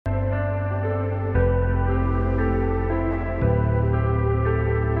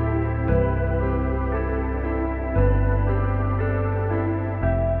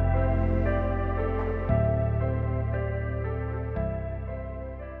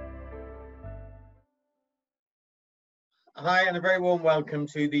Hi, and a very warm welcome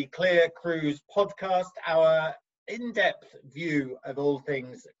to the Clear Cruise podcast, our in-depth view of all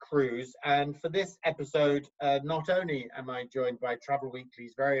things cruise. And for this episode, not only am I joined by Travel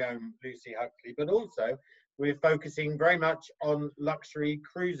Weekly's very own Lucy Huckley, but also we're focusing very much on luxury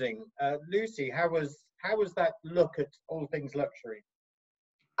cruising. Lucy, how was that look at all things luxury?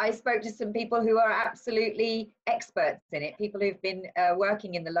 I spoke to some people who are absolutely experts in it, people who've been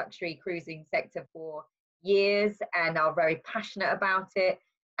working in the luxury cruising sector for years and are very passionate about it.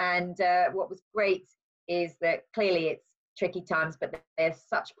 And what was great is that clearly it's tricky times, but there's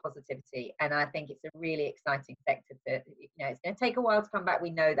such positivity. And I think it's a really exciting sector that, it's going to take a while to come back.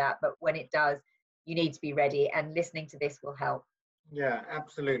 We know that, but when it does, you need to be ready, and listening to this will help. Yeah,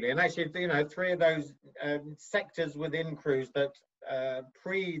 absolutely. And actually, three of those sectors within cruise that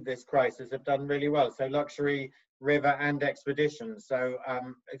pre this crisis have done really well. So luxury, river and expedition. So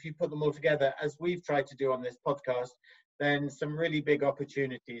if you put them all together, as we've tried to do on this podcast, then some really big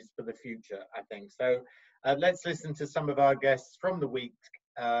opportunities for the future, I think. So let's listen to some of our guests from the week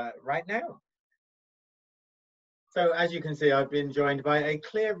right now. So as you can see, I've been joined by a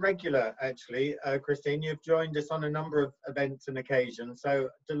Clear regular, actually. Christine, you've joined us on a number of events and occasions, so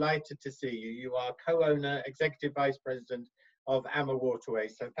delighted to see you. You are co-owner, executive vice president of AMA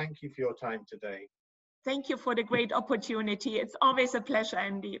Waterways, so thank you for your time today. Thank you for the great opportunity. It's always a pleasure,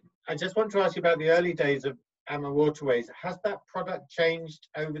 Andy. I just want to ask you about the early days of AMA Waterways. Has that product changed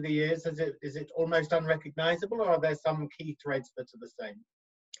over the years? Is it almost unrecognizable, or are there some key threads that are the same?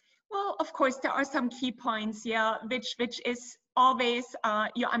 Well, of course, there are some key points, which is always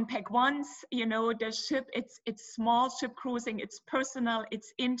you unpack once, the ship, it's small ship cruising, it's personal,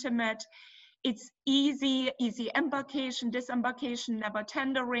 it's intimate, it's easy embarkation, disembarkation, never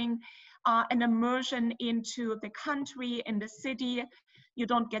tendering, an immersion into the country, in the city. You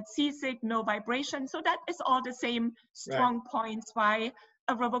don't get seasick, no vibration. So that is all the same strong points why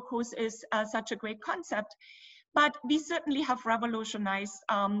a river cruise is such a great concept. But we certainly have revolutionized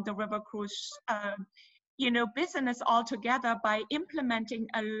the river cruise, business altogether by implementing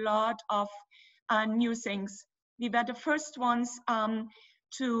a lot of new things. We were the first ones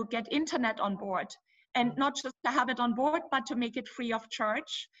to get internet on board, and not just to have it on board, but to make it free of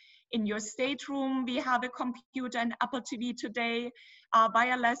charge. In your stateroom, we have a computer and Apple TV today,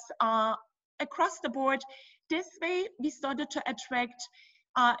 wireless across the board. This way, we started to attract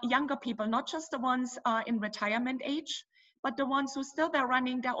younger people, not just the ones in retirement age, but the ones who still were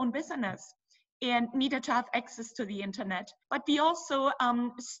running their own business and needed to have access to the internet. But we also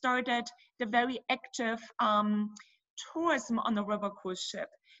started the very active tourism on the river cruise ship,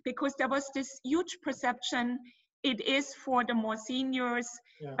 because there was this huge perception it is for the more seniors,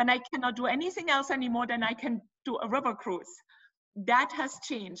 and I cannot do anything else anymore than I can do a river cruise. That has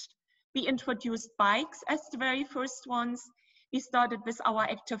changed. We introduced bikes as the very first ones. We started with our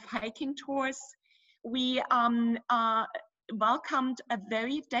active hiking tours. We welcomed a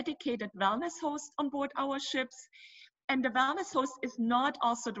very dedicated wellness host on board our ships. And the wellness host is not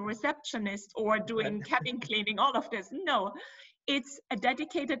also the receptionist or doing cabin cleaning, all of this. No, it's a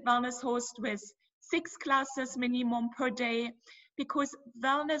dedicated wellness host with 6 classes minimum per day, because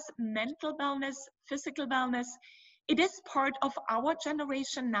wellness, mental wellness, physical wellness, it is part of our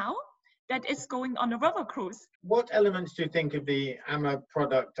generation now that is going on a river cruise. What elements do you think of the AMA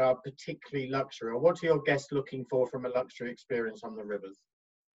product are particularly luxury, or what are your guests looking for from a luxury experience on the rivers?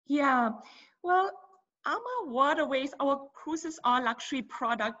 Yeah, well, AMA Waterways, our cruises are luxury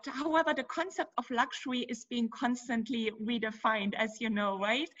product. However, the concept of luxury is being constantly redefined, as you know,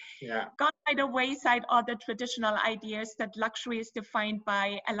 right? Yeah. Gone by the wayside are the traditional ideas that luxury is defined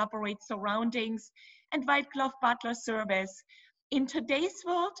by elaborate surroundings and white glove butler service. In today's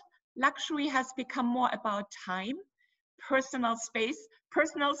world, luxury has become more about time, personal space,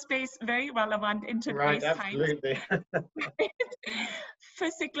 very relevant in today's times.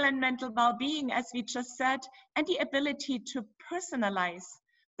 Physical and mental well-being, as we just said, and the ability to personalize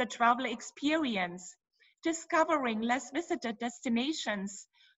the travel experience, discovering less visited destinations,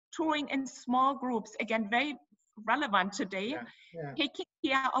 touring in small groups, again, very relevant today, taking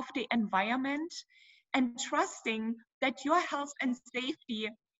care of the environment and trusting that your health and safety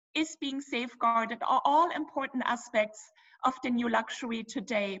is being safeguarded are all important aspects of the new luxury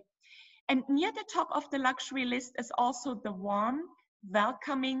today. And near the top of the luxury list is also the warm,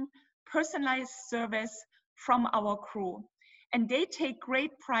 welcoming, personalized service from our crew. And they take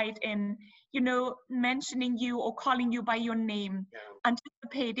great pride in, mentioning you or calling you by your name,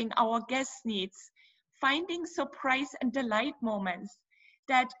 anticipating our guest needs, finding surprise and delight moments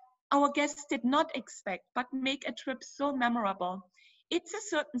that our guests did not expect, but make a trip so memorable. It's a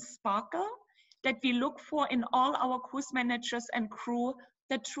certain sparkle that we look for in all our cruise managers and crew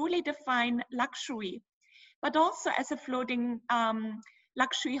that truly define luxury. But also as a floating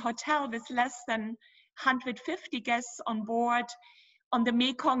luxury hotel with less than 150 guests on board, on the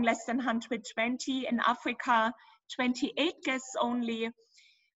Mekong less than 120, in Africa 28 guests only,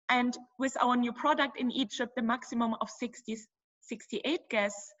 and with our new product in Egypt the maximum of 68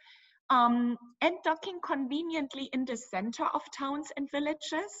 guests, and docking conveniently in the center of towns and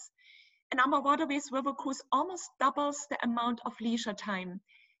villages. And our Waterways River Cruise almost doubles the amount of leisure time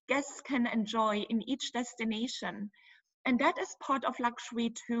guests can enjoy in each destination. And that is part of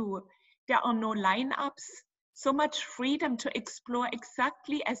luxury too. There are no lineups, so much freedom to explore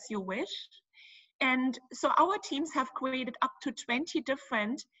exactly as you wish. And so our teams have created up to 20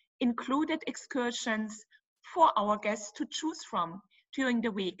 different included excursions for our guests to choose from during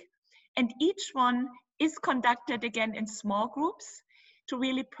the week. And each one is conducted again in small groups to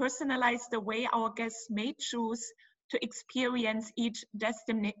really personalize the way our guests may choose to experience each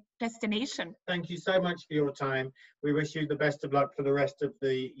destination. Thank you so much for your time. We wish you the best of luck for the rest of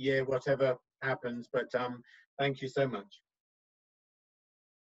the year, whatever happens, but thank you so much.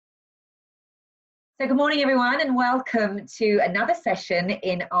 So good morning, everyone, and welcome to another session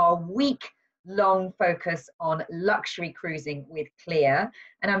in our week-long focus on luxury cruising with CLIA.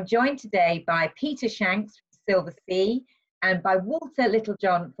 And I'm joined today by Peter Shanks from Silver Sea and by Walter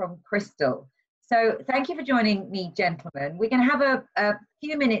Littlejohn from Crystal. So thank you for joining me, gentlemen. We're going to have a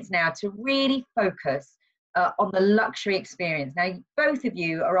few minutes now to really focus on the luxury experience. Now, both of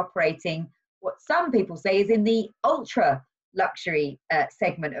you are operating what some people say is in the ultra luxury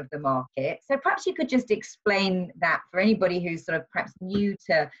segment of the market. So perhaps you could just explain that for anybody who's sort of perhaps new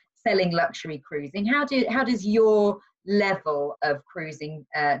to selling luxury cruising. How does your level of cruising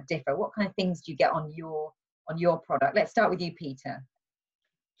differ? What kind of things do you get on your product? Let's start with you, Peter.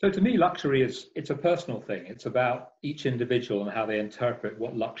 So to me, luxury it's a personal thing. It's about each individual and how they interpret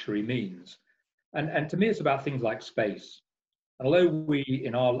what luxury means. And to me, it's about things like space. And although we,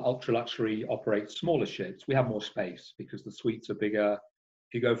 in our ultra luxury, operate smaller ships, we have more space because the suites are bigger.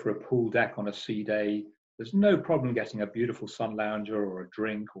 If you go for a pool deck on a sea day, there's no problem getting a beautiful sun lounger or a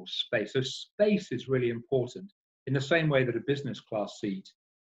drink or space. So space is really important in the same way that a business class seat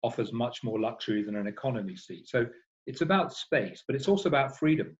offers much more luxury than an economy seat. So it's about space, but it's also about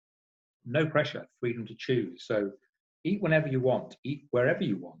freedom. No pressure, freedom to choose. So eat whenever you want, eat wherever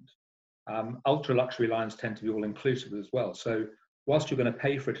you want. Ultra luxury lines tend to be all inclusive as well. So whilst you're going to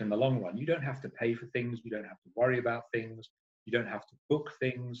pay for it in the long run, you don't have to pay for things, you don't have to worry about things, you don't have to book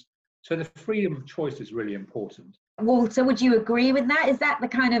things. So the freedom of choice is really important. Walter, would you agree with that? Is that the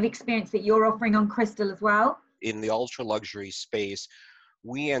kind of experience that you're offering on Crystal as well? In the ultra luxury space,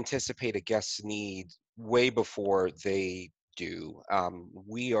 we anticipate a guest's need way before they do.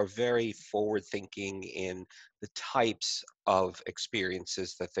 We are very forward thinking in the types of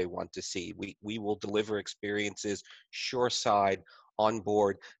experiences that they want to see. We will deliver experiences shoreside on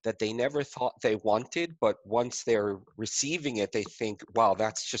board that they never thought they wanted, but once they're receiving it, they think, wow,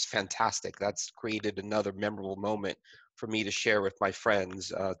 that's just fantastic. That's created another memorable moment for me to share with my friends,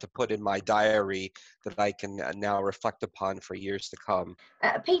 to put in my diary that I can now reflect upon for years to come.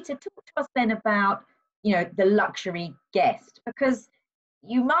 Peter, talk to us then about, the luxury guest, because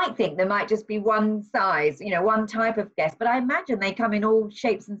you might think there might just be one size, one type of guest, but I imagine they come in all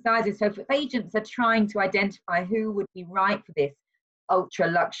shapes and sizes. So if agents are trying to identify who would be right for this ultra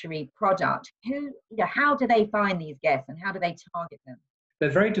luxury product, how do they find these guests and how do they target them?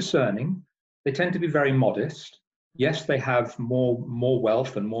 They're very discerning. They tend to be very modest. Yes, they have more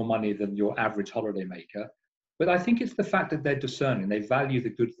wealth and more money than your average holidaymaker, but I think it's the fact that they're discerning. They value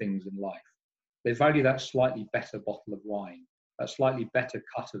the good things in life. They value that slightly better bottle of wine, that slightly better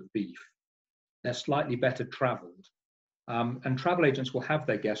cut of beef. They're slightly better traveled. And travel agents will have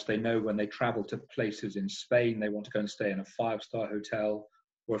their guests. They know when they travel to places in Spain, they want to go and stay in a 5-star hotel,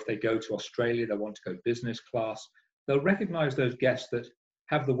 or if they go to Australia, they want to go business class. They'll recognize those guests that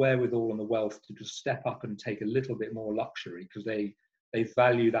have the wherewithal and the wealth to just step up and take a little bit more luxury because they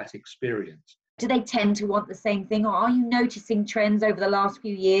value that experience. Do they tend to want the same thing, or are you noticing trends over the last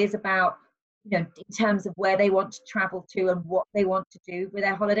few years about, in terms of where they want to travel to and what they want to do with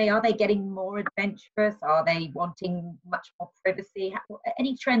their holiday? Are they getting more adventurous? Are they wanting much more privacy?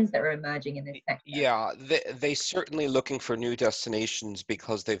 Any trends that are emerging in this sector? Yeah, they certainly looking for new destinations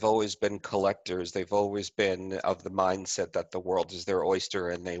because they've always been collectors. They've always been of the mindset that the world is their oyster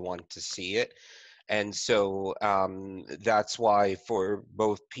and they want to see it. And so that's why for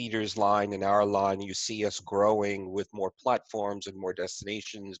both Peter's line and our line, you see us growing with more platforms and more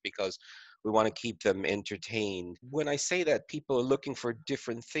destinations, because We want to keep them entertained. When I say that people are looking for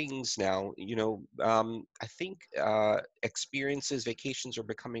different things now, I think experiences, vacations are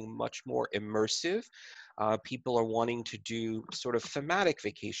becoming much more immersive. People are wanting to do sort of thematic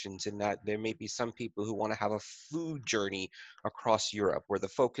vacations, in that there may be some people who want to have a food journey across Europe where the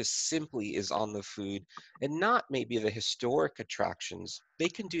focus simply is on the food and not maybe the historic attractions. They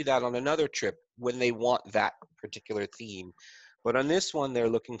can do that on another trip when they want that particular theme. But on this one, they're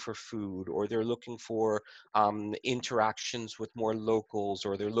looking for food, or they're looking for interactions with more locals,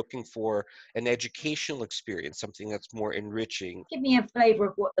 or they're looking for an educational experience, something that's more enriching. Give me a flavour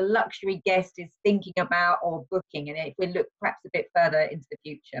of what the luxury guest is thinking about or booking, and if we look perhaps a bit further into the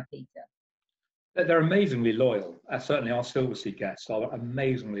future, Peter. They're amazingly loyal. Certainly our Silversea guests are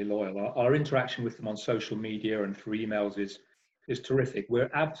amazingly loyal. Our interaction with them on social media and through emails is terrific.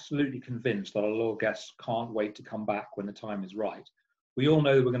 We're absolutely convinced that our loyal guests can't wait to come back when the time is right. We all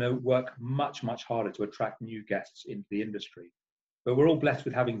know that we're going to work much, much harder to attract new guests into the industry. But we're all blessed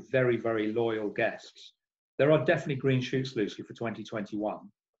with having very, very loyal guests. There are definitely green shoots, Lucy, for 2021.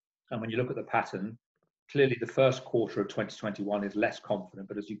 And when you look at the pattern, clearly the first quarter of 2021 is less confident,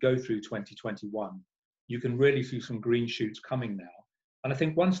 but as you go through 2021, you can really see some green shoots coming now. And I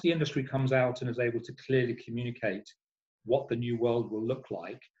think once the industry comes out and is able to clearly communicate what the new world will look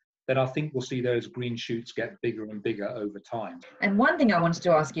like, then I think we'll see those green shoots get bigger and bigger over time. And one thing I wanted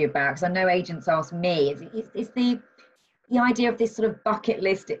to ask you about, because I know agents ask me, is the idea of this sort of bucket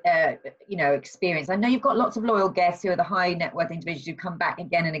list, experience. I know you've got lots of loyal guests who are the high net worth individuals who come back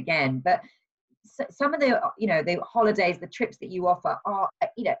again and again, but some of the, the holidays, the trips that you offer are,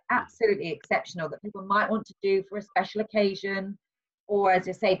 absolutely exceptional, that people might want to do for a special occasion, or as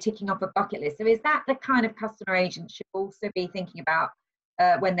I say, ticking off a bucket list. So is that the kind of customer agents should also be thinking about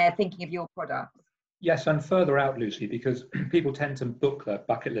when they're thinking of your products? Yes, and further out, Lucy, because people tend to book their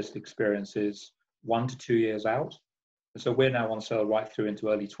bucket list experiences 1 to 2 years out. And so we're now on sale right through into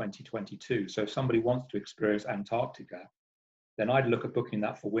early 2022. So if somebody wants to experience Antarctica, then I'd look at booking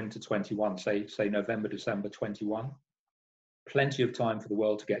that for winter 21, say November, December 21. Plenty of time for the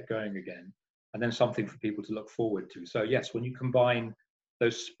world to get going again, and then something for people to look forward to. So yes, when you combine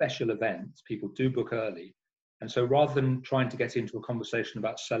those special events, people do book early. And so rather than trying to get into a conversation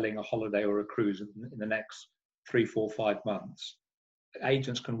about selling a holiday or a cruise in the next 3, 4, 5 months,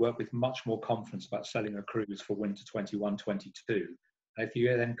 agents can work with much more confidence about selling a cruise for winter 21, 22. And if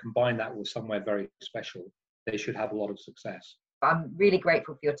you then combine that with somewhere very special, they should have a lot of success. I'm really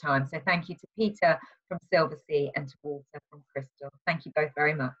grateful for your time. So thank you to Peter from Silversea and to Walter from Crystal. Thank you both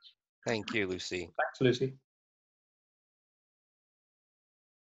very much. Thank you, Lucy. Thanks, Lucy.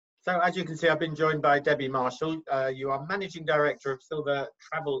 So as you can see, I've been joined by Debbie Marshall. You are Managing Director of Silver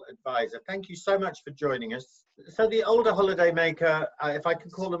Travel Advisor. Thank you so much for joining us. So the older holidaymaker, if I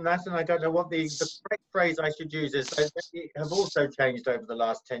can call them that, and I don't know what the correct phrase I should use is, they have also changed over the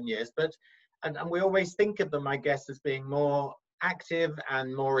last 10 years, and we always think of them, I guess, as being more active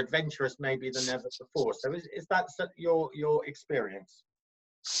and more adventurous maybe than ever before. So is that your experience?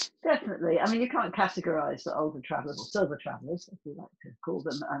 Definitely. I mean, you can't categorise the older travellers or silver travellers, if you like to call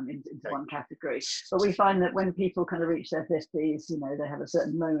them, into one category. But we find that when people kind of reach their 50s, they have a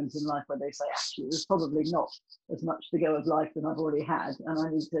certain moment in life where they say, actually, there's probably not as much to go of life than I've already had, and I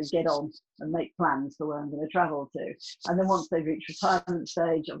need to get on and make plans for where I'm going to travel to. And then once they reach retirement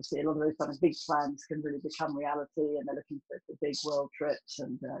stage, obviously a lot of those kind of big plans can really become reality, and they're looking for big world trips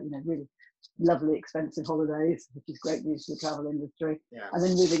and, really lovely expensive holidays, which is great news for the travel industry. Yeah. And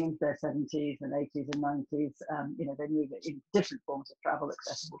then moving into their 70s and 80s and 90s, they move in different forms of travel,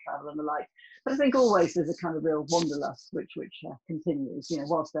 accessible travel and the like. But I think always there's a kind of real wanderlust which continues,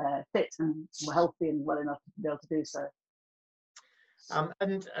 whilst they're fit and healthy and well enough to be able to do so.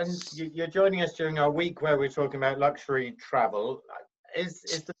 And you're joining us during our week where we're talking about luxury travel. Is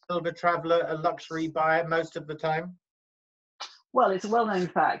the silver traveller a luxury buyer most of the time? Well, it's a well-known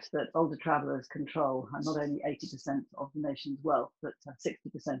fact that older travellers control not only 80% of the nation's wealth, but 60%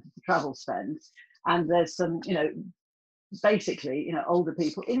 of the travel spend. And there's some, basically, older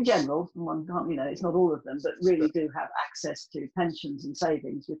people in general, one can't, it's not all of them, but really do have access to pensions and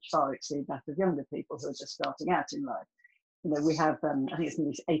savings, which far exceed that of younger people who are just starting out in life. We have, I think it's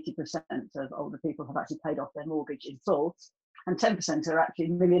nearly 80% of older people have actually paid off their mortgage in full. And 10% are actually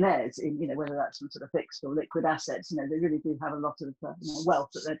millionaires in, whether that's some sort of fixed or liquid assets. They really do have a lot of wealth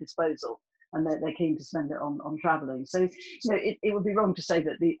at their disposal, and they're keen to spend it on travelling. So, it would be wrong to say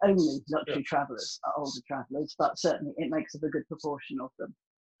that the only luxury travellers are older travellers, but certainly it makes up a good proportion of them.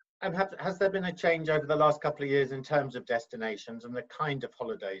 And has there been a change over the last couple of years in terms of destinations and the kind of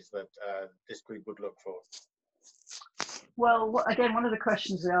holidays that this group would look for? Well, again, one of the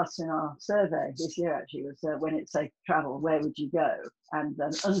questions we asked in our survey this year actually was when it's safe to travel, where would you go? And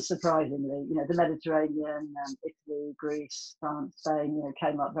unsurprisingly, you know, the Mediterranean, Italy, Greece, France, Spain, you know,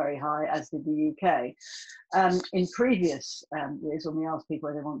 came up very high, as did the UK. In previous years, when we asked people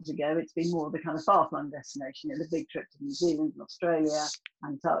where they want to go, it's been more the kind of far-flung destination, you know, the big trip to New Zealand and Australia,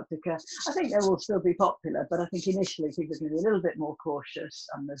 Antarctica. I think they will still be popular, but I think initially people are going to be a little bit more cautious,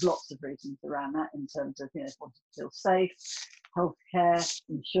 and there's lots of reasons around that in terms of, you know, wanting to feel safe, healthcare,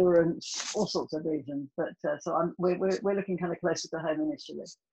 insurance, all sorts of reasons. But so we're looking kind of closer to home initially.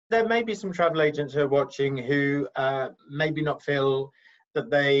 There may be some travel agents who are watching who maybe not feel that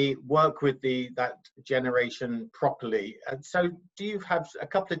they work with that generation properly. And so do you have a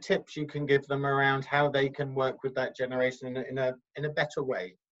couple of tips you can give them around how they can work with that generation in a better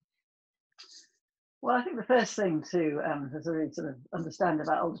way? Well, I think the first thing to sort of understand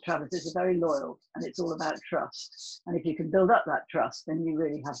about older travellers is they're very loyal, and it's all about trust. And if you can build up that trust, then you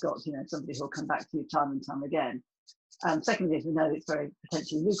really have got, you know, somebody who'll come back to you time and time again. Secondly, as we know, it's very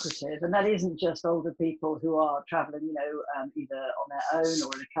potentially lucrative, and that isn't just older people who are travelling, you know, either on their own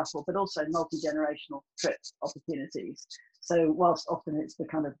or in a couple, but also multi-generational trip opportunities. So whilst often it's the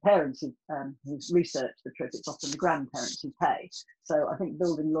kind of parents who research the trip, it's often the grandparents who pay. So I think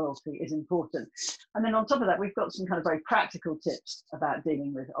building loyalty is important. And then on top of that, we've got some kind of very practical tips about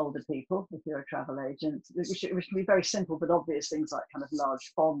dealing with older people if you're a travel agent, which can be very simple but obvious things like kind of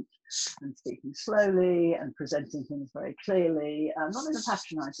large font and speaking slowly and presenting things very clearly, not in a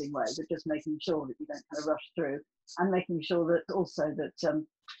patronising way, but just making sure that you don't kind of rush through, and making sure that also that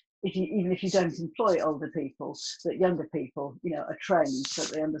even if you don't employ older people, that younger people, you know, are trained so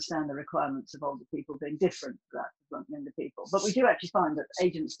that they understand the requirements of older people being different to that of younger people. But we do actually find that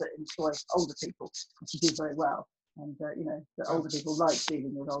agents that employ older people actually do very well, and you know, that older people like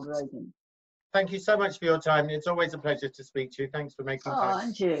dealing with older agents. Thank you so much for your time. It's always a pleasure to speak to you. Thanks for making time. Oh,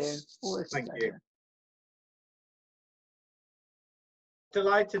 and you. Always Thank a pleasure. you.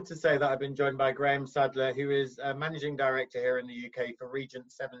 Delighted to say that I've been joined by Graham Sadler, who is Managing Director here in the UK for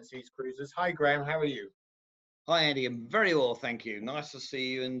Regent Seven Seas Cruises. Hi, Graham. How are you? Hi, Andy. I'm very well, thank you. Nice to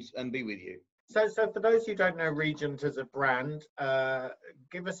see you and be with you. So for those who don't know Regent as a brand,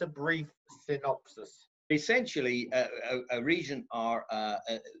 give us a brief synopsis. Essentially, Regent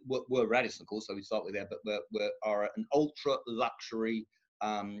we're Radisson, of course, so we start with there, but we are an ultra luxury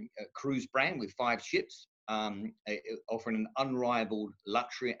cruise brand with 5 ships, offering an unrivaled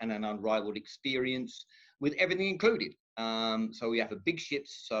luxury and an unrivaled experience with everything included. So we have a big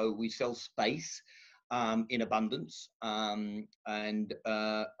ships, so we sell space in abundance, and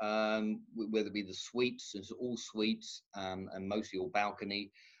whether it be the suites, it's all suites and mostly all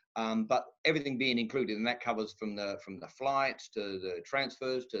balcony. But everything being included, and that covers from the flights to the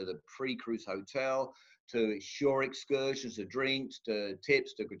transfers to the pre-cruise hotel to shore excursions to drinks to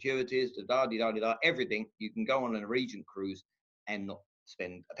tips to gratuities to da-di-da-di-da, everything. You can go on a Regent cruise and not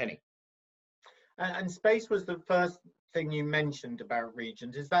spend a penny. And space was the first thing you mentioned about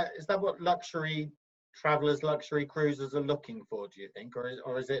Regent. Is that what luxury travelers, luxury cruisers are looking for, do you think, or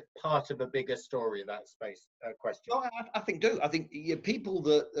is it part of a bigger story, that space question? Oh, I think people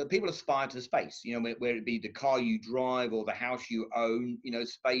aspire to space, you know, where it be the car you drive or the house you own, you know,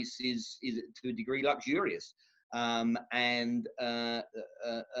 space is to a degree luxurious, and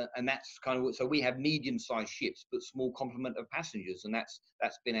that's kind of what, so we have medium-sized ships but small complement of passengers, and that's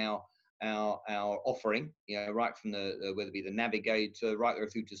been our offering, you know, right from the whether it be the Navigator right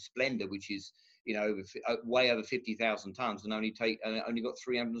through to Splendor, which is, you know, way over 50,000 tons and only got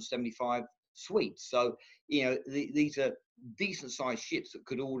 375 suites. So, you know, these are decent sized ships that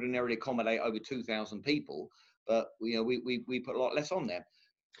could ordinarily accommodate over 2,000 people, but you know, we put a lot less on there.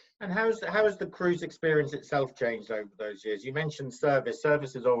 And how has the cruise experience itself changed over those years? You mentioned service.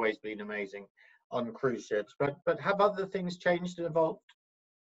 Service has always been amazing on cruise ships, but have other things changed and evolved?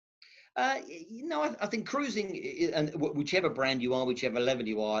 You know, I think cruising, and whichever brand you are, whichever level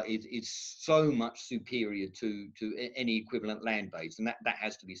you are, is so much superior to any equivalent land-based, and that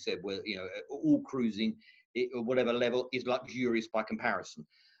has to be said. Where, you know, all cruising, at whatever level, is luxurious by comparison.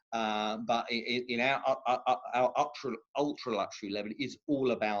 But in our ultra luxury level, is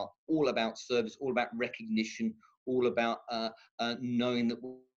all about service, all about recognition, all about knowing that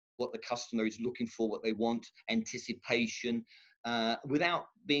what the customer is looking for, what they want, anticipation. Without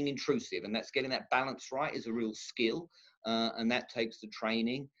being intrusive, and that's getting that balance right is a real skill, and that takes the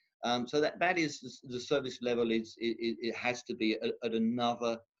training. So that is the service level. It has to be at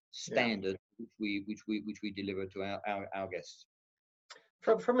another standard, yeah, which we deliver to our guests.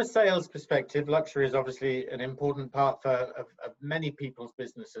 From a sales perspective, luxury is obviously an important part of many people's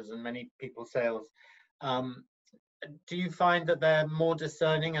businesses and many people's sales. do you find that they're more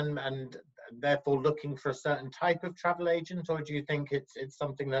discerning and therefore looking for a certain type of travel agent, or do you think it's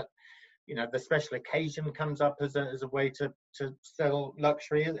something that, you know, the special occasion comes up as a way to sell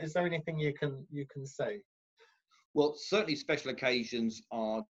luxury? Is there anything you can say? Well, certainly special occasions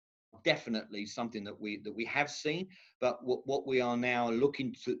are definitely something that we have seen, but what we are now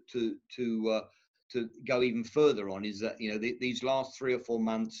looking to go even further on is that, you know, these last 3 or 4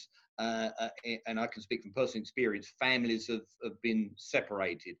 months, and I can speak from personal experience, families have been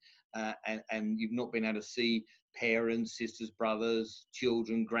separated, and you've not been able to see parents, sisters, brothers,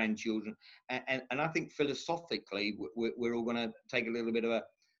 children, grandchildren, and I think philosophically we're all going to take a little bit of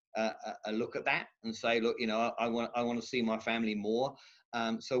a look at that and say, look, you know, I want to see my family more.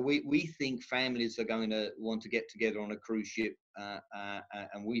 So we think families are going to want to get together on a cruise ship,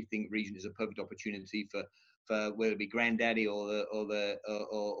 and we think Regent is a perfect opportunity for whether it be granddaddy or the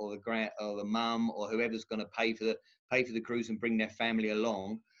mum or whoever's going to pay for the cruise and bring their family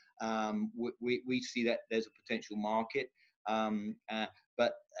along. We see that there's a potential market,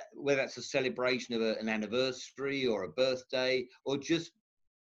 but whether that's a celebration of an anniversary or a birthday or just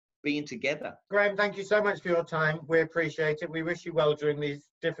being together. Graham, thank you so much for your time. We appreciate it. We wish you well during these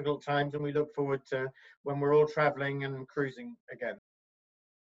difficult times, and we look forward to when we're all traveling and cruising again.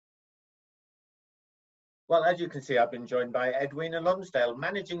 Well, as you can see, I've been joined by Edwina Lonsdale,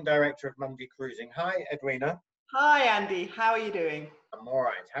 Managing Director of Mundi Cruising. Hi, Edwina. Hi, Andy. How are you doing? I'm all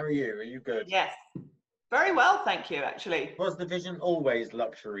right. How are you? Are you good? Yes. Very well, thank you, actually. Was the vision always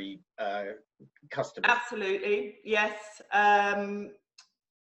luxury customers? Absolutely, yes.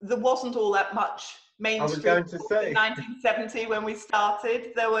 There wasn't all that much mainstream. I was going to say. In 1970 when we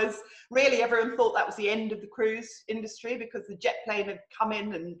started, there was really, everyone thought that was the end of the cruise industry because the jet plane had come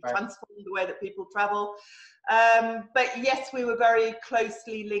in and transformed the way that people travel. But yes, we were very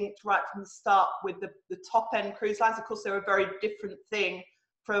closely linked right from the start with the top end cruise lines. Of course, they're a very different thing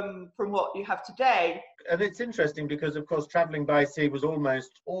from what you have today. And it's interesting because, of course, traveling by sea was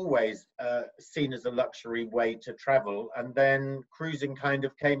almost always seen as a luxury way to travel, and then cruising kind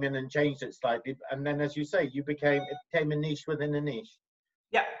of came in and changed it slightly. And then, as you say, it became a niche within a niche.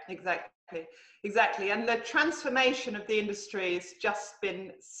 Yeah, exactly. And the transformation of the industry has just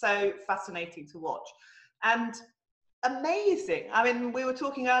been so fascinating to watch and amazing. I mean, we were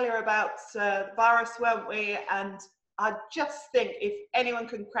talking earlier about the virus, weren't we? And I just think if anyone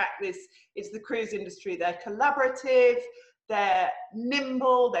can crack this, it's the cruise industry. They're collaborative, they're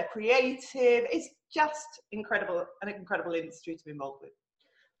nimble, they're creative. It's just incredible, an incredible industry to be involved with.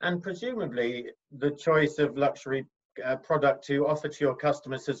 And presumably the choice of luxury product to offer to your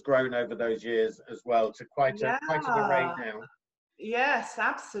customers has grown over those years as well to quite an array now. Yes,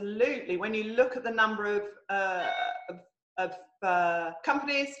 absolutely. When you look at the number of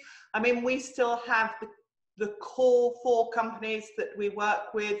companies, I mean, we still have the core 4 companies that we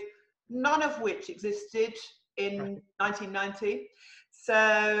work with, none of which existed in 1990.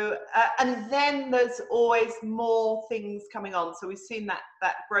 So, and then there's always more things coming on. So we've seen that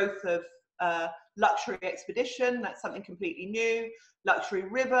growth of luxury expedition, that's something completely new. Luxury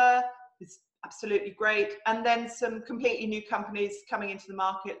river is absolutely great. And then some completely new companies coming into the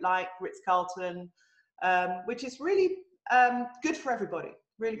market like Ritz-Carlton, which is really good for everybody.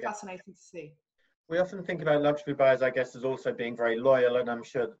 Really fascinating to see. We often think about luxury buyers, I guess, as also being very loyal, and I'm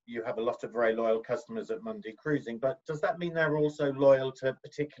sure you have a lot of very loyal customers at Mundi Cruising, but does that mean they're also loyal to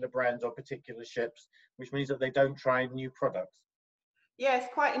particular brands or particular ships, which means that they don't try new products? Yeah,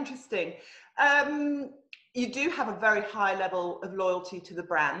 it's quite interesting. You do have a very high level of loyalty to the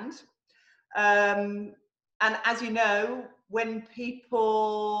brand. And as you know, when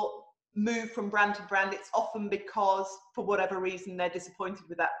people move from brand to brand, it's often because, for whatever reason, they're disappointed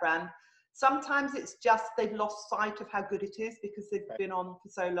with that brand. Sometimes it's just they've lost sight of how good it is because they've been on for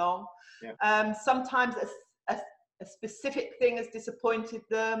so long. Yeah. Sometimes a specific thing has disappointed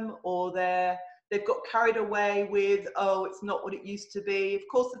them, or they've got carried away with, oh, it's not what it used to be. Of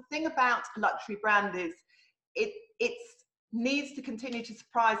course, the thing about a luxury brand is it needs to continue to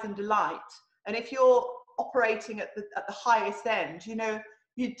surprise and delight. And if you're operating at the highest end, you know,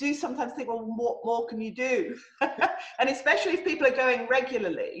 you do sometimes think, well, what more can you do? And especially if people are going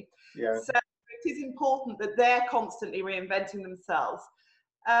regularly. Yeah. So it is important that they're constantly reinventing themselves.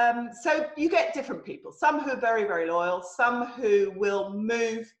 So you get different people, some who are very, very loyal, some who will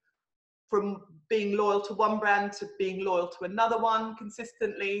move from being loyal to one brand to being loyal to another one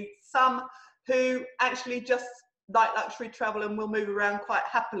consistently, some who actually just like luxury travel and will move around quite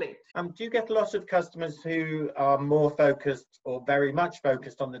happily. Do you get a lot of customers who are more focused or very much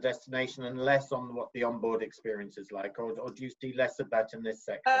focused on the destination and less on what the onboard experience is like, or do you see less of that in this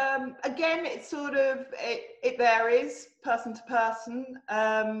sector? Again, it's sort of, it varies person to person.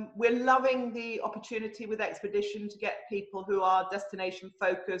 We're loving the opportunity with Expedition to get people who are destination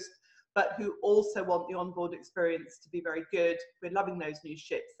focused, but who also want the onboard experience to be very good. We're loving those new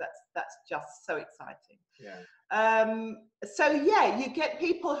ships. That's just so exciting. Yeah. So yeah, you get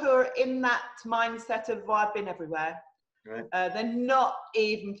people who are in that mindset of, well, I've been everywhere. Right. They're not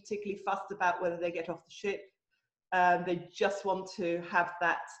even particularly fussed about whether they get off the ship. They just want to have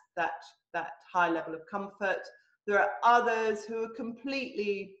that high level of comfort. There are others who are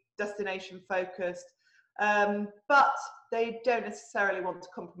completely destination focused, but they don't necessarily want to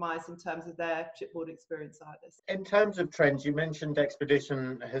compromise in terms of their shipboard experience either. In terms of trends, you mentioned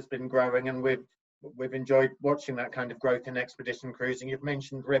Expedition has been growing, and we've enjoyed watching that kind of growth in Expedition cruising. You've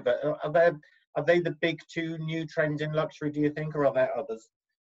mentioned River. Are they the big two new trends in luxury, do you think, or are there others?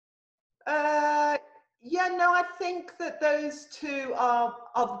 Yeah, no, I think that those two are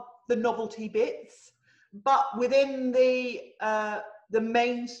the novelty bits, but within the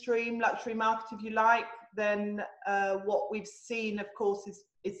mainstream luxury market, if you like, then what we've seen, of course,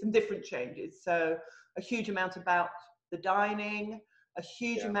 is some different changes. So a huge amount about the dining, a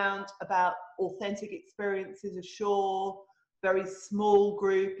huge amount about authentic experiences ashore, very small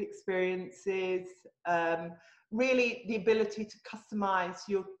group experiences, really the ability to customize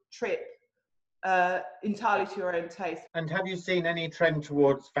your trip entirely to your own taste. And have you seen any trend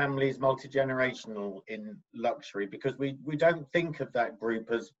towards families multi-generational in luxury? Because we don't think of that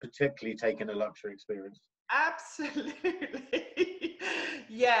group as particularly taking a luxury experience. Absolutely.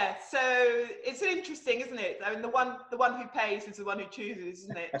 Yeah, so it's interesting, isn't it? I mean, the one who pays is the one who chooses,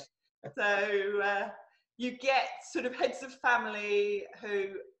 isn't it? So you get sort of heads of family who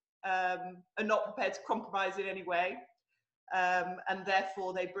are not prepared to compromise in any way. And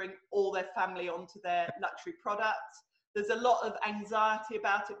therefore they bring all their family onto their luxury product. There's a lot of anxiety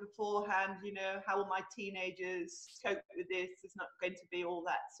about it beforehand, you know, how will my teenagers cope with this? There's not going to be all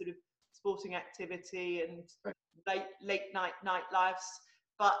that sort of sporting activity and late night nightlives.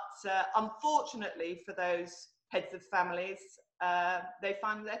 But unfortunately for those heads of families, they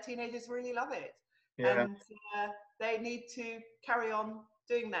find their teenagers really love it. Yeah. And they need to carry on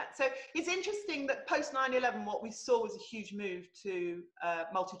doing that. So it's interesting that post 9/11, what we saw was a huge move to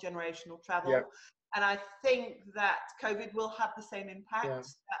multi-generational travel. Yeah. And I think that COVID will have the same impact. Yeah.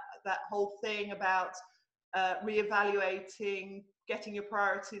 That whole thing about reevaluating, getting your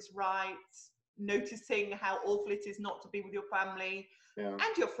priorities right, noticing how awful it is not to be with your family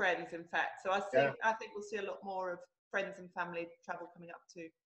and your friends, in fact. So I think we'll see a lot more of friends and family travel coming up too.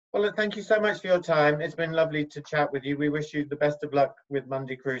 Well, thank you so much for your time. It's been lovely to chat with you. We wish you the best of luck with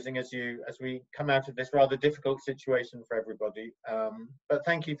Monday Cruising as we come out of this rather difficult situation for everybody. But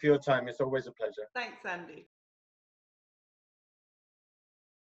thank you for your time. It's always a pleasure. Thanks, Andy.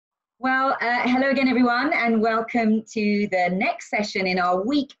 Well, hello again, everyone, and welcome to the next session in our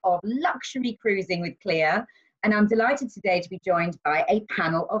week of luxury cruising with Clear. And I'm delighted today to be joined by a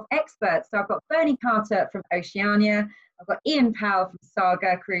panel of experts. So I've got Bernie Carter from Oceania, I've got Ian Powell from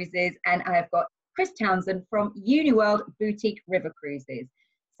Saga Cruises, and I've got Chris Townsend from Uniworld Boutique River Cruises.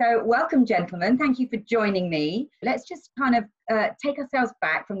 So welcome, gentlemen. Thank you for joining me. Let's just kind of take ourselves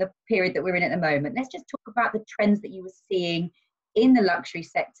back from the period that we're in at the moment. Let's just talk about the trends that you were seeing in the luxury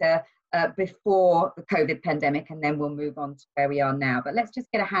sector before the COVID pandemic, and then we'll move on to where we are now. But let's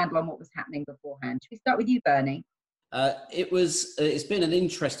just get a handle on what was happening beforehand. Should we start with you, Bernie? It's been an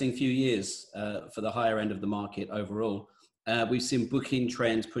interesting few years for the higher end of the market overall. We've seen booking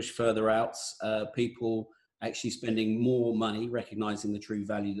trends push further out, people actually spending more money, recognizing the true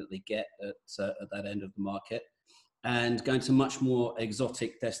value that they get at that end of the market, and going to much more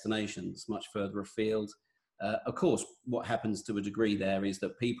exotic destinations, much further afield. Of course, what happens to a degree there is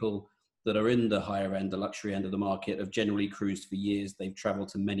that people that are in the higher end, the luxury end of the market, have generally cruised for years. They've traveled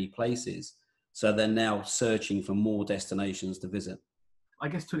to many places. So they're now searching for more destinations to visit. I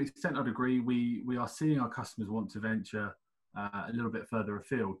guess to an extent I'd agree. We are seeing our customers want to venture a little bit further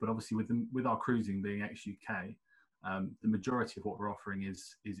afield, but obviously with our cruising being ex-UK, the majority of what we're offering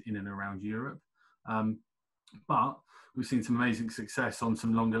is in and around Europe. But we've seen some amazing success on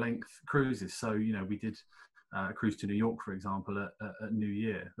some longer length cruises. So, you know, we did a cruise to New York, for example, at New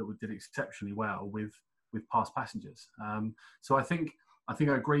Year that did exceptionally well with past passengers. So I think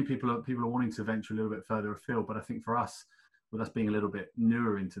I agree. People are wanting to venture a little bit further afield, but I think for us, with us being a little bit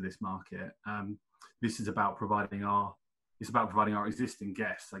newer into this market, this is about providing our it's about providing our existing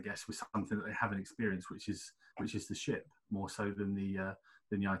guests, I guess, with something that they haven't experienced, which is the ship more so than the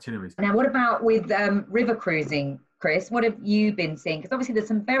itineraries. Now, what about with river cruising, Chris? What have you been seeing? Because obviously there's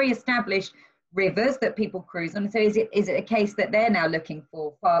some very established rivers that people cruise on. So is it a case that they're now looking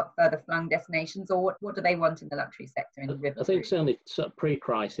for further flung destinations, or what do they want in the luxury sector in the river? I think certainly sort of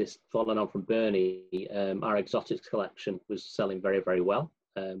pre-crisis, following on from Bernie, our exotics collection was selling very, very well.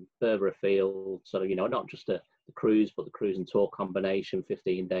 Further afield, sort of, you know, not just the cruise, but the cruise and tour combination,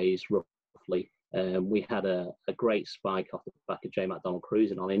 15 days roughly. We had a great spike off the back of J. McDonald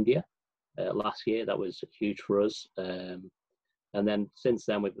Cruising on India last year. That was huge for us. And then since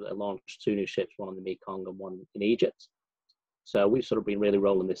then, we've launched 2 new ships, one on the Mekong and one in Egypt. So we've sort of been really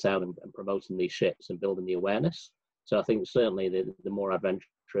rolling this out and promoting these ships and building the awareness. So I think certainly the more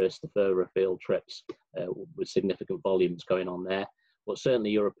adventurous, the further afield trips with significant volumes going on there. But certainly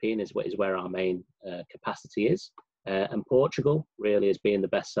European is where our main capacity is. And Portugal really is being the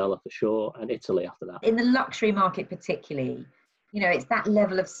best seller for sure, and Italy after that. In the luxury market particularly, you know, it's that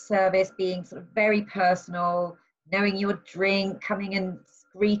level of service being sort of very personal, knowing your drink, coming and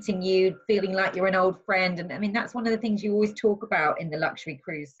greeting you, feeling like you're an old friend. And I mean, that's one of the things you always talk about in the luxury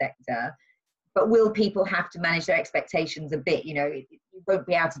cruise sector. But will people have to manage their expectations a bit? You know, you won't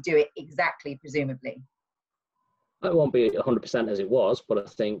be able to do it exactly, presumably. It won't be 100% as it was, but I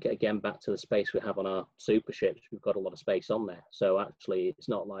think, again, back to the space we have on our super ships, we've got a lot of space on there. So actually, it's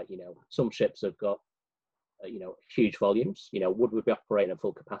not like, you know, some ships have got, you know, huge volumes. You know, would we be operating at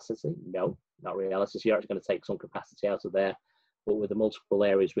full capacity? No, not reality. So you're actually going to take some capacity out of there. But with the multiple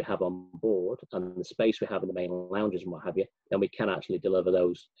areas we have on board and the space we have in the main lounges and what have you, then we can actually deliver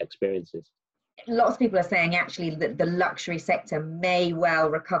those experiences. Lots of people are saying actually that the luxury sector may well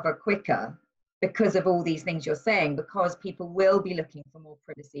recover quicker because of all these things you're saying, because people will be looking for more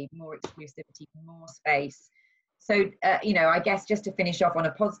privacy, more exclusivity, more space. So, you know, I guess just to finish off on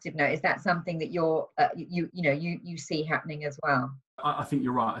a positive note, is that something that you see happening as well? I think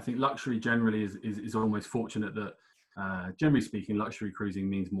you're right. I think luxury generally is almost fortunate that, generally speaking, luxury cruising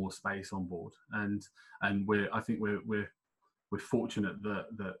means more space on board, and I think we're fortunate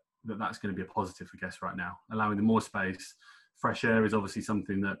that that's going to be a positive for guests right now, allowing them more space. Fresh air is obviously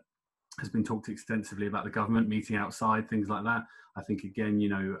something that has been talked extensively about, the government meeting outside, things like that. I think, again, you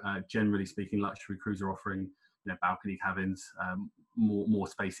know, generally speaking, luxury cruise are offering, you know, balcony cabins, more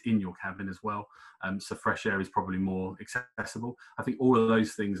space in your cabin as well. So fresh air is probably more accessible. I think all of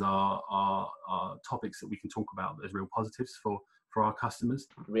those things are topics that we can talk about as real positives for our customers.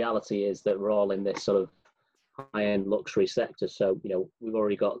 The reality is that we're all in this sort of high-end luxury sector. So, you know, we've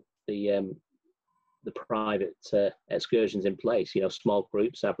already got the private excursions in place, you know, small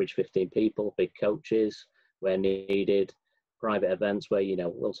groups, average 15 people, big coaches where needed, private events where, you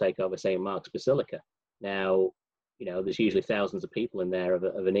know, we'll take over St. Mark's Basilica. Now, you know, there's usually thousands of people in there of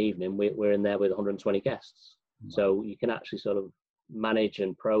an evening. We're in there with 120 guests. Wow. So you can actually sort of manage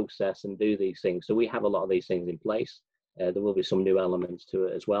and process and do these things. So we have a lot of these things in place. There will be some new elements to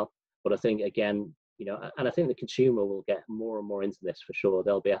it as well. But I think, again, you know, and I think the consumer will get more and more into this for sure.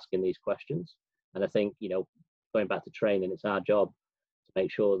 They'll be asking these questions. And I think, you know, going back to training, it's our job to make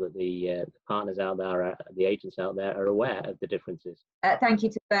sure that the partners out there, the agents out there are aware of the differences. Thank you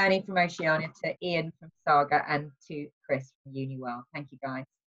to Bernie from Oceania, to Ian from Saga, and to Chris from Uniworld. Thank you, guys.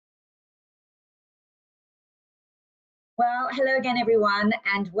 Well, hello again, everyone,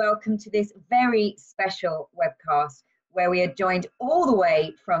 and welcome to this very special webcast where we are joined all the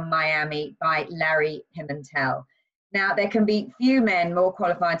way from Miami by Larry Pimentel. Now, there can be few men more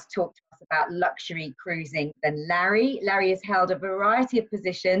qualified to talk to us about luxury cruising than Larry. Larry has held a variety of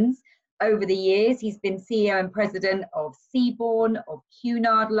positions over the years. He's been CEO and president of Seabourn, of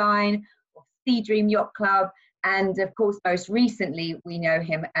Cunard Line, of Sea Dream Yacht Club, and of course, most recently, we know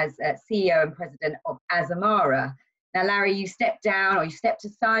him as CEO and president of Azamara. Now, Larry, you stepped down, or you stepped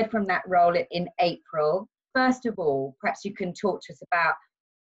aside from that role in April. First of all, perhaps you can talk to us about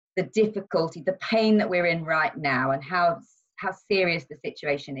the difficulty, the pain that we're in right now, and how serious the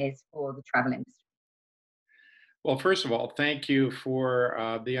situation is for the travel industry. Well, first of all, thank you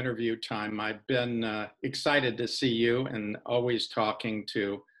for the interview time. I've been excited to see you and always talking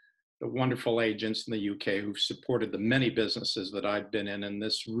to the wonderful agents in the UK who've supported the many businesses that I've been in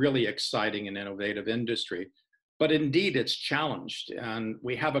this really exciting and innovative industry. But indeed, it's challenged, and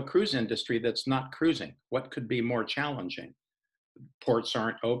we have a cruise industry that's not cruising. What could be more challenging? Ports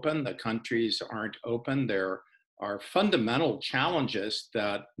aren't open, the countries aren't open. There are fundamental challenges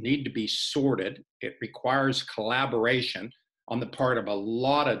that need to be sorted. It requires collaboration on the part of a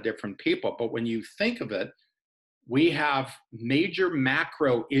lot of different people. But when you think of it, we have major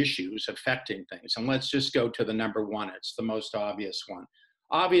macro issues affecting things. And let's just go to the number one. It's the most obvious one.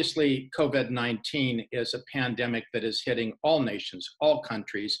 Obviously, COVID-19 is a pandemic that is hitting all nations, all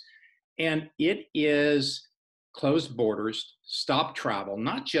countries, and it is closed borders, stop travel,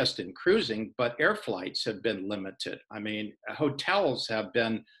 not just in cruising, but air flights have been limited. I mean, hotels have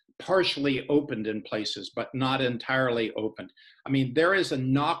been partially opened in places, but not entirely opened. I mean, there is a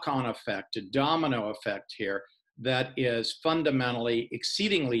knock-on effect, a domino effect here that is fundamentally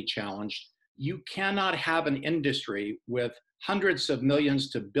exceedingly challenged. You cannot have an industry with hundreds of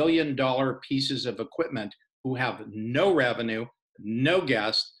millions to billion-dollar pieces of equipment who have no revenue, no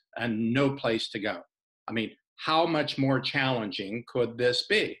guests, and no place to go. I mean, how much more challenging could this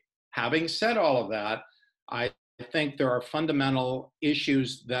be? Having said all of that, I think there are fundamental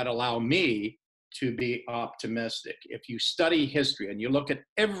issues that allow me to be optimistic. If you study history and you look at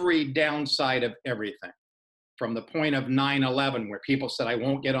every downside of everything, from the point of 9/11, where people said, I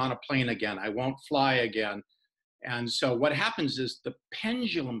won't get on a plane again, I won't fly again. And so what happens is the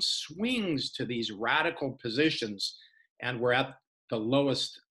pendulum swings to these radical positions, and we're at the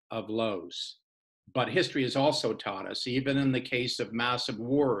lowest of lows. But history has also taught us, even in the case of massive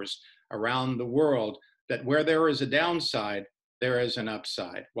wars around the world, that where there is a downside, there is an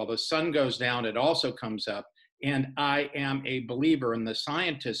upside. While the sun goes down, it also comes up. And I am a believer in the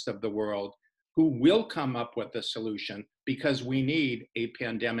scientists of the world who will come up with a solution, because we need a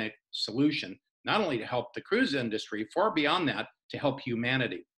pandemic solution, not only to help the cruise industry, far beyond that, to help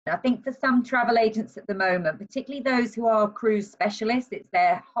humanity. I think for some travel agents at the moment, particularly those who are cruise specialists, it's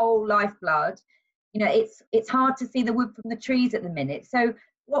their whole lifeblood. You know, it's hard to see the wood from the trees at the minute. So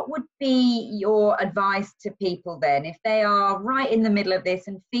what would be your advice to people then, if they are right in the middle of this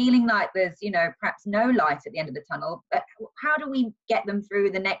and feeling like there's, you know, perhaps no light at the end of the tunnel? But how do we get them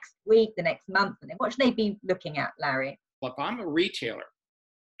through the next week, the next month? And what should they be looking at, Larry? Well, if I'm a retailer,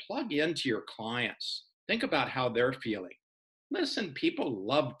 plug into your clients. Think about how they're feeling. Listen, people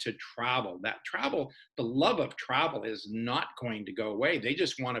love to travel. The love of travel is not going to go away. They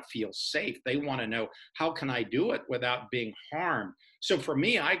just want to feel safe. They want to know, how can I do it without being harmed? So for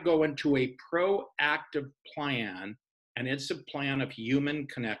me, I go into a proactive plan, and it's a plan of human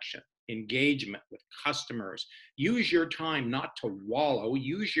connection, engagement with customers. Use your time not to wallow.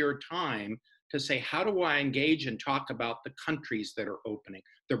 Use your time to say, how do I engage and talk about the countries that are opening,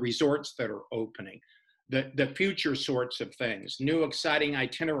 the resorts that are opening, the future sorts of things, new exciting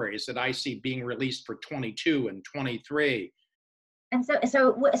itineraries that I see being released for 22 and 23. And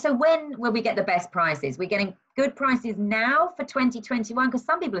so when will we get the best prices? We're getting good prices now for 2021? Because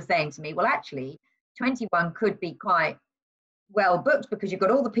some people are saying to me, well, actually, 21 could be quite well booked, because you've got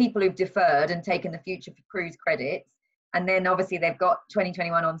all the people who've deferred and taken the future for cruise credits. And then obviously they've got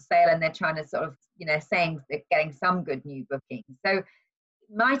 2021 on sale, and they're trying to sort of, you know, saying they're getting some good new bookings. So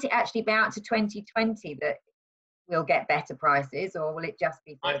might it actually be out to 2020 that we'll get better prices, or will it just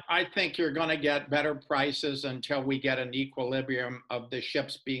be? I think you're going to get better prices until we get an equilibrium of the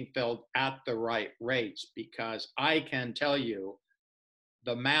ships being filled at the right rates, because I can tell you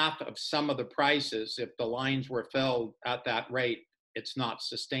the math of some of the prices, if the lines were filled at that rate, it's not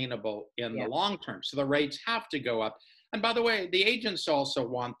sustainable in the long term. So the rates have to go up. And by the way, the agents also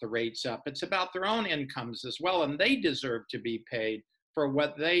want the rates up. It's about their own incomes as well, and they deserve to be paid for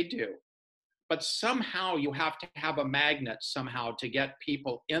what they do. But somehow you have to have a magnet somehow to get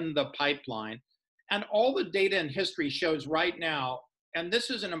people in the pipeline. And all the data and history shows right now, and this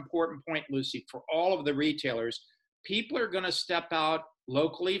is an important point, Lucy, for all of the retailers, people are going to step out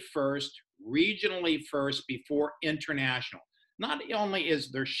locally first, regionally first, before international. Not only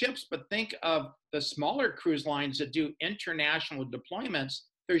is there ships, but think of the smaller cruise lines that do international deployments.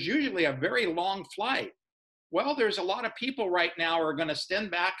 There's usually a very long flight. Well, there's a lot of people right now who are going to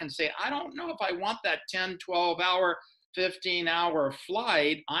stand back and say, I don't know if I want that 10, 12-hour, 15-hour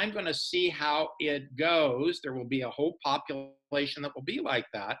flight. I'm going to see how it goes. There will be a whole population that will be like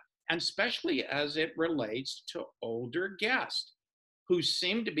that, and especially as it relates to older guests who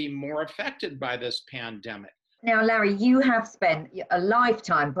seem to be more affected by this pandemic. Now, Larry, you have spent a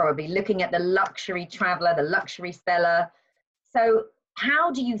lifetime probably looking at the luxury traveler, the luxury seller. So how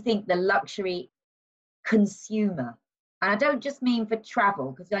do you think the luxury consumer, and I don't just mean for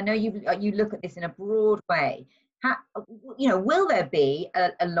travel, because I know you look at this in a broad way, will there be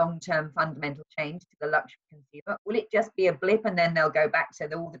a long-term fundamental change to the luxury consumer? Will it just be a blip and then they'll go back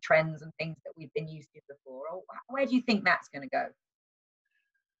to all the trends and things that we've been used to before? Or where do you think that's going to go?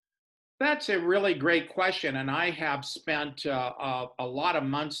 That's a really great question, and I have spent a lot of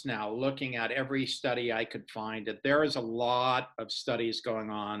months now looking at every study I could find. That there is a lot of studies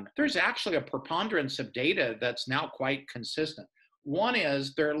going on. There's actually a preponderance of data that's now quite consistent. One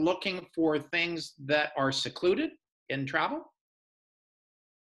is they're looking for things that are secluded in travel,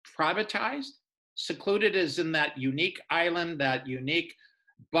 privatized. Secluded is in that unique island, that unique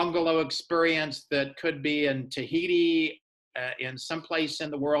bungalow experience that could be in Tahiti, in some place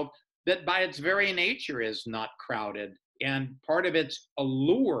in the world, that by its very nature is not crowded. And part of its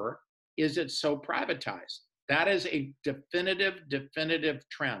allure is it's so privatized. That is a definitive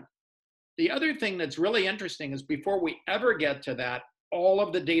trend. The other thing that's really interesting is before we ever get to that, all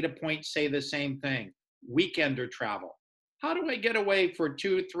of the data points say the same thing: weekender travel. How do I get away for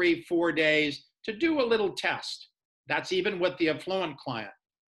 2, 3, 4 days to do a little test? That's even with the affluent client.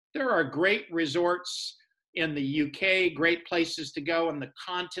 There are great resorts in the UK, great places to go on the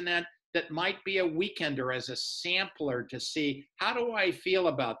continent that might be a weekender as a sampler to see, how do I feel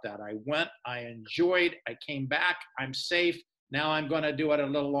about that? I went, I enjoyed, I came back, I'm safe. Now I'm going to do it a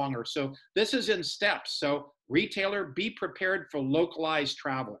little longer. So this is in steps. So retailer, be prepared for localized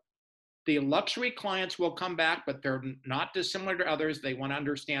travel. The luxury clients will come back, but they're not dissimilar to others. They want to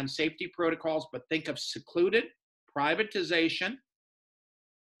understand safety protocols, but think of secluded, privatization.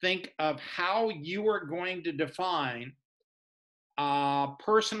 Think of how you are going to define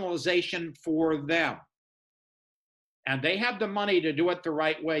personalization for them. And they have the money to do it the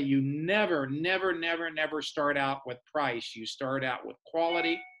right way. You never start out with price. You start out with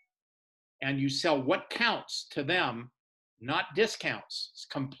quality, and you sell what counts to them, not discounts. It's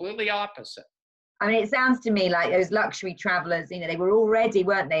completely opposite. I mean, it sounds to me like those luxury travelers, you know, they were already,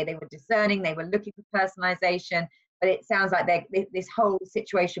 weren't they? They were discerning, they were looking for personalization, but it sounds like this whole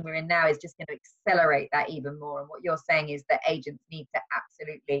situation we're in now is just going to accelerate that even more. And what you're saying is that agents need to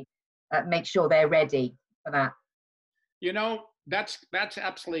absolutely make sure they're ready for that. You know, that's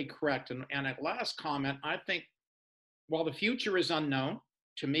absolutely correct. And at last comment, I think, while the future is unknown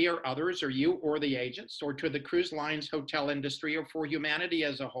to me or others or you or the agents or to the cruise lines, hotel industry, or for humanity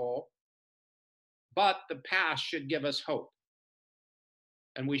as a whole, but the past should give us hope.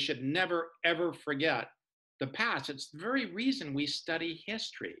 And we should never, ever forget the past. It's the very reason we study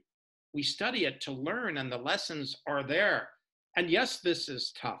history. We study it to learn, and the lessons are there. And yes, this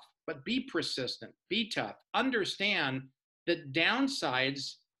is tough, but be persistent, be tough. Understand that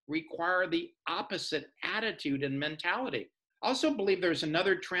downsides require the opposite attitude and mentality. I also believe there's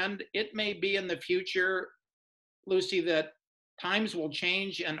another trend. It may be in the future, Lucy, that times will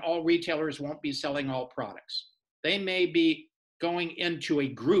change and all retailers won't be selling all products. They may be going into a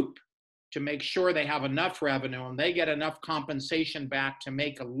group to make sure they have enough revenue and they get enough compensation back to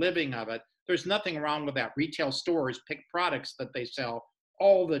make a living of it. There's nothing wrong with that. Retail stores pick products that they sell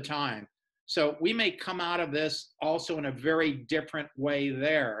all the time. So we may come out of this also in a very different way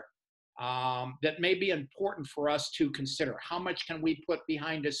there. That may be important for us to consider. How much can we put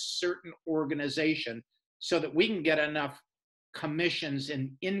behind a certain organization so that we can get enough commissions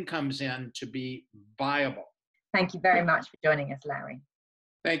and incomes in to be viable? Thank you very much for joining us, Larry.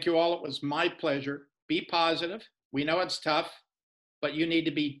 Thank you all. It was my pleasure. Be positive. We know it's tough, but you need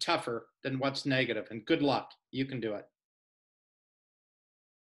to be tougher than what's negative. And good luck. You can do it.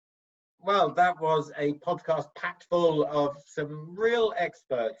 Well, that was a podcast packed full of some real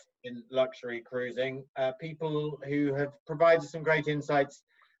experts in luxury cruising, people who have provided some great insights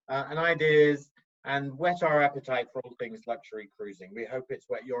and ideas and whet our appetite for all things luxury cruising. We hope it's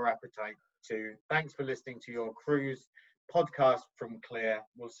whet your appetite too. Thanks for listening to your cruise podcast from Clear.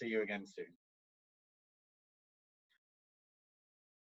 We'll see you again soon.